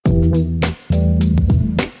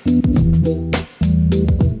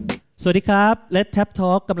สวัสดีครับ Let's Tap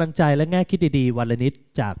Talk กำลังใจและแง่คิดดีๆวันละนิด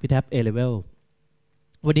จากพี่แท็บ A-Level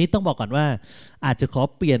วันนี้ต้องบอกก่อนว่าอาจจะขอ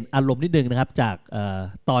เปลี่ยนอารมณ์นิดนึงนะครับจาก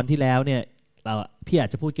ตอนที่แล้วเนี่ยพี่อาจ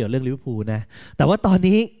จะพูดเกี่ยวเรื่องลิเวอร์พูลนะแต่ว่าตอน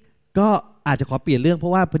นี้ก็อาจจะขอเปลี่ยนเรื่องเพรา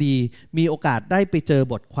ะว่าพอดีมีโอกาสได้ไปเจอ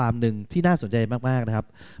บทความหนึ่งที่น่าสนใจมากๆนะครับ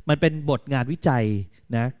มันเป็นบทงานวิจัย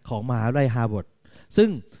นะของมหาวิทยาลัยฮาร์วาร์ดซึ่ง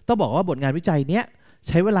ต้องบอกว่าบทงานวิจัยเนี้ยใ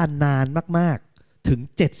ช้เวลานานมากๆถึง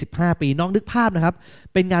75ปีน้องนึกภาพนะครับ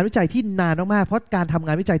เป็นงานวิจัยที่นานมากๆเพราะการทำง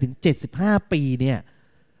านวิจัยถึง75ปีเนี่ย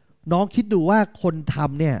น้องคิดดูว่าคนท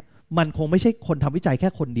ำเนี่ยมันคงไม่ใช่คนทำวิจัยแค่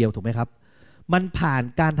คนเดียวถูกไหมครับมันผ่าน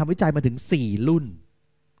การทำวิจัยมาถึง4รุ่น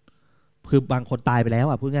คือบางคนตายไปแล้ว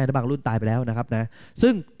พูดง่ายๆนะบางรุ่นตายไปแล้วนะครับนะ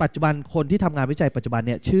ซึ่งปัจจุบันคนที่ทำงานวิจัยปัจจุบันเ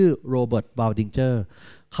นี่ยชื่อโรเบิร์ต บาลดิงเจอร์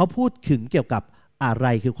เขาพูดถึงเกี่ยวกับอะไร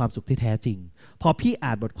คือความสุขที่แท้จริงพอพี่อ่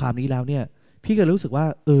านบทความนี้แล้วเนี่ยพี่ก็รู้สึกว่า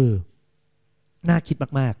น่าคิด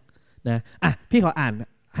มากๆนะพี่ขออ่าน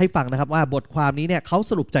ให้ฟังนะครับว่าบทความนี้เนี่ยเขา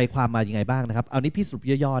สรุปใจความมาอย่างไงบ้างนะครับเอานี้พี่สรุป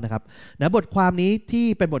ย่อๆนะครับนะบทความนี้ที่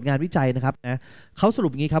เป็นบทงานวิจัยนะครับนะเขาสรุ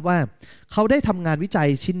ปอย่างนี้ครับว่าเขาได้ทำงานวิจัย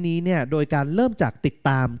ชิ้นนี้เนี่ยโดยการเริ่มจากติดต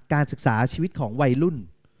ามการศึกษาชีวิตของวัยรุ่น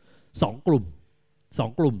2 ก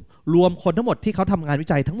ลุ่มรวมคนทั้งหมดที่เขาทำงานวิ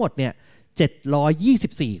จัยทั้งหมดเนี่ย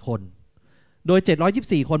724 คนโดย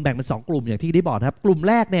724คนแบ่งเป็น2 กลุ่มอย่างที่ได้บอกครับกลุ่ม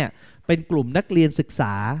แรกเนี่ยเป็นกลุ่มนักเรียนศึกษ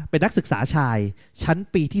าเป็นนักศึกษาชายชั้น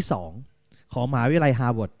ปีที่2ของมหาวิทยาลัยฮา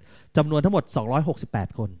ร์วาร์ดจำนวนทั้งหมด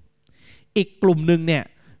268คนอีกกลุ่มหนึ่งเนี่ย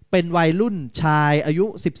เป็นวัยรุ่นชายอายุ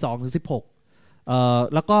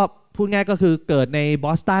 12-16แล้วก็พูดง่ายก็คือเกิดในบ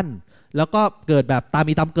อสตันแล้วก็เกิดแบบตาม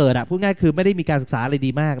มีตามเกิดพูดง่ายคือไม่ได้มีการศึกษาอะไร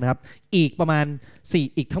ดีมากนะครับอีกประมาณ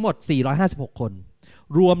อีกทั้งหมด456คน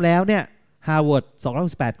รวมแล้วเนี่ยฮาร์วาร์ด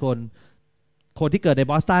268คนคนที่เกิดใน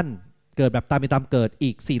บอสตันเกิดแบบตามมีตามเกิดอี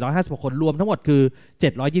ก456คนรวมทั้งหมดคือ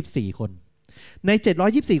724คนใน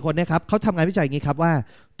724คนนะครับเขาทำงานวิจัยอย่างนี้ครับว่า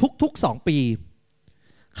ทุกๆ2 ปี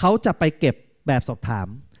เขาจะไปเก็บแบบสอบถาม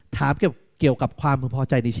เกี่ยวกับความพึงพอ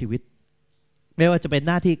ใจในชีวิตไม่ว่าจะเป็นห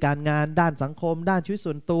น้าที่การงานด้านสังคมด้านชีวิต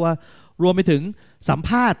ส่วนตัวรวมไปถึงสัมภ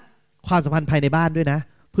าษณ์ความสัมพันธ์ภายในบ้านด้วยนะ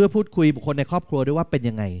เพื่อพูดคุยบุคคลในครอบครัวด้วยว่าเป็น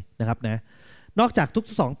ยังไงนะครับนะนอกจากทุ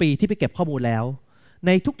กๆ2 ปีที่ไปเก็บข้อมูลแล้วใ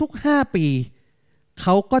นทุกๆ5 ปีเข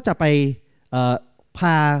าก็จะไปพ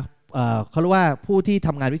าเขาเรียกว่าผู้ที่ท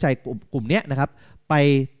ำงานวิจัยกลุ่มนี้นะครับไป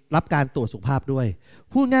รับการตรวจสุขภาพด้วย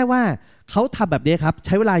พูดง่ายว่าเขาทำแบบนี้ครับใ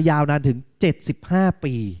ช้เวลายาวนานถึง75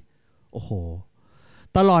 ปีโอ้โห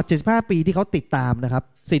ตลอด75 ปีที่เขาติดตามนะครับ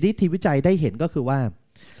สิ่งที่ทีมวิจัยได้เห็นก็คือว่า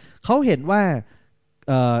เขาเห็นว่า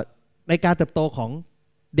ในการเติบโตของ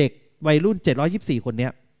เด็กวัยรุ่น724คนนี้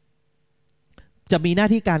จะมีหน้า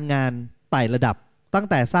ที่การงานไต่ระดับตั้ง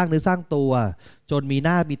แต่สร้างเนื้อสร้างตัวจนมีห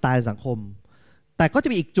น้ามีตาสังคมแต่ก็จะ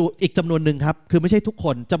มีอีกจำนวนหนึ่งครับคือไม่ใช่ทุกค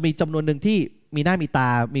นจะมีจำนวนหนึ่งที่มีหน้ามีตา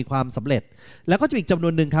มีความสำเร็จแล้วก็จะมีอีกจำน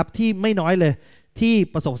วนหนึ่งครับที่ไม่น้อยเลยที่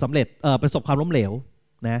ประสบความล้มเหลว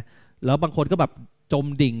นะแล้วบางคนก็แบบจม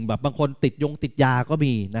ดิ่งแบบบางคนติดยาก็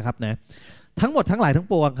มีนะครับนะทั้งหมดทั้งหลายทั้ง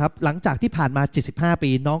ปวงครับหลังจากที่ผ่านมา75 ปี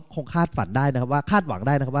น้องคงคาดหวังได้นะครับว่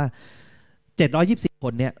า724ค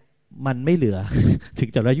นเนี่ยมันไม่เหลือ ถึง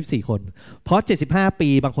724คนเพราะ75 ปี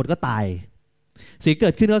บางคนก็ตายสิ่งเกิ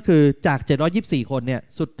ดขึ้นก็คือจาก724คนเนี่ย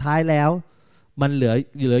สุดท้ายแล้วมันเหลือ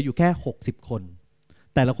อยู่แค่60คน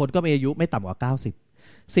แต่ละคนก็มีอายุไม่ต่ำกว่า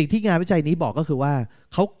90สิ่งที่งานวิจัยนี้บอกก็คือว่า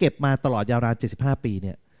เขาเก็บมาตลอดยาวนาน75 ปีเ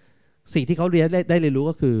นี่ยสิ่งที่เขาเรียนรู้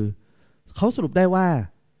ก็คือเขาสรุปได้ว่า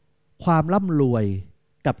ความร่ำรวย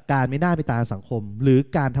กับการไม่น่ามีตาสังคมหรือ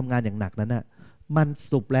การทำงานอย่างหนักนั้นน่ะมันส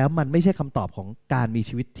รุปแล้วมันไม่ใช่คำตอบของการมี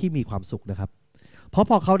ชีวิตที่มีความสุขนะครับเพราะ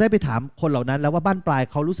พอเขาได้ไปถามคนเหล่านั้นแล้วว่าบ้านปลาย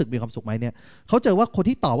เขารู้สึกมีความสุขไหมเนี่ยเขาเจอว่าคน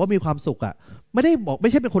ที่ตอบว่ามีความสุขอ่ะไม่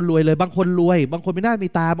ใช่เป็นคนรวยเลยบางคนรวยบางคนไม่น่ามี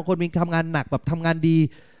ตาบางคนมีทำงานหนักแบบทำงานดี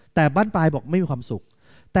แต่บ้านปลายบอกไม่มีความสุข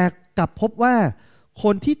แต่กลับพบว่าค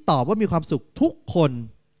นที่ตอบว่ามีความสุขทุกคน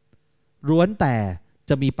ล้วนแต่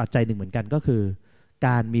จะมีปัจจัยหนึ่งเหมือนกันก็คือก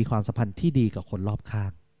ารมีความสัมพันธ์ที่ดีกับคนรอบข้า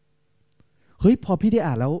งเฮ้ยพอพี่ได้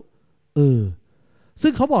อ่านแล้วซึ่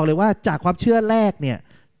งเขาบอกเลยว่าจากความเชื่อแรกเนี่ย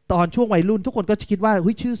ตอนช่วงวัยรุ่นทุกคนก็คิดว่า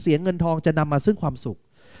ชื่อเสียงเงินทองจะนำมาซึ่งความสุข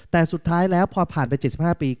แต่สุดท้ายแล้วพอผ่านไป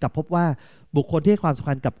75 ปีกลับพบว่าบุคคลที่ให้ความสำ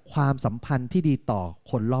คัญกับความสัมพันธ์ที่ดีต่อ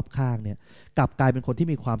คนรอบข้างเนี่ยกลับกลายเป็นคนที่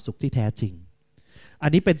มีความสุขที่แท้จริงอั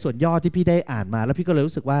นนี้เป็นส่วนย่อที่พี่ได้อ่านมาแล้วพี่ก็เลย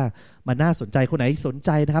รู้สึกว่ามันน่าสนใจคนไหนสนใจ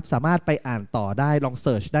นะครับสามารถไปอ่านต่อได้ลองเ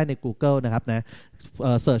สิร์ชได้ใน Google นะครับนะ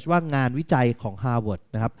เสิร์ชว่างานวิจัยของ Harvard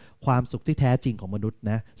นะครับความสุขที่แท้จริงของมนุษย์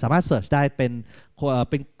นะสามารถเสิร์ชได้เป็น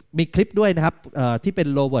มีคลิปด้วยนะครับที่เป็น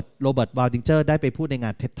โรเบิร์ต บาลดิงเจอร์ได้ไปพูดในงา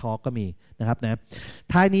น TED Talk ก็มีนะครับนะ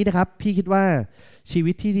ท้ายนี้นะครับพี่คิดว่าชี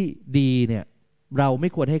วิตที่ดีเนี่ยเราไม่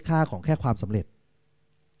ควรให้ค่าของแค่ความสำเร็จ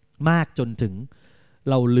มากจนถึง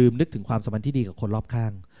เราลืมนึกถึงความสัมพันธ์ที่ดีกับคนรอบข้า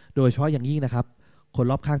งโดยเฉพาะอย่างยิ่งนะครับคน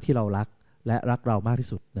รอบข้างที่เรารักและรักเรามากที่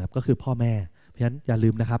สุดนะครับก็คือพ่อแม่เพราะฉะนั้นอย่าลื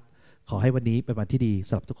มนะครับขอให้วันนี้เป็นวันที่ดีส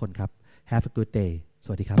ำหรับทุกคนครับ Have a good day ส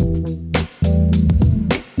วัสดีครั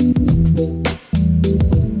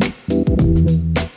บ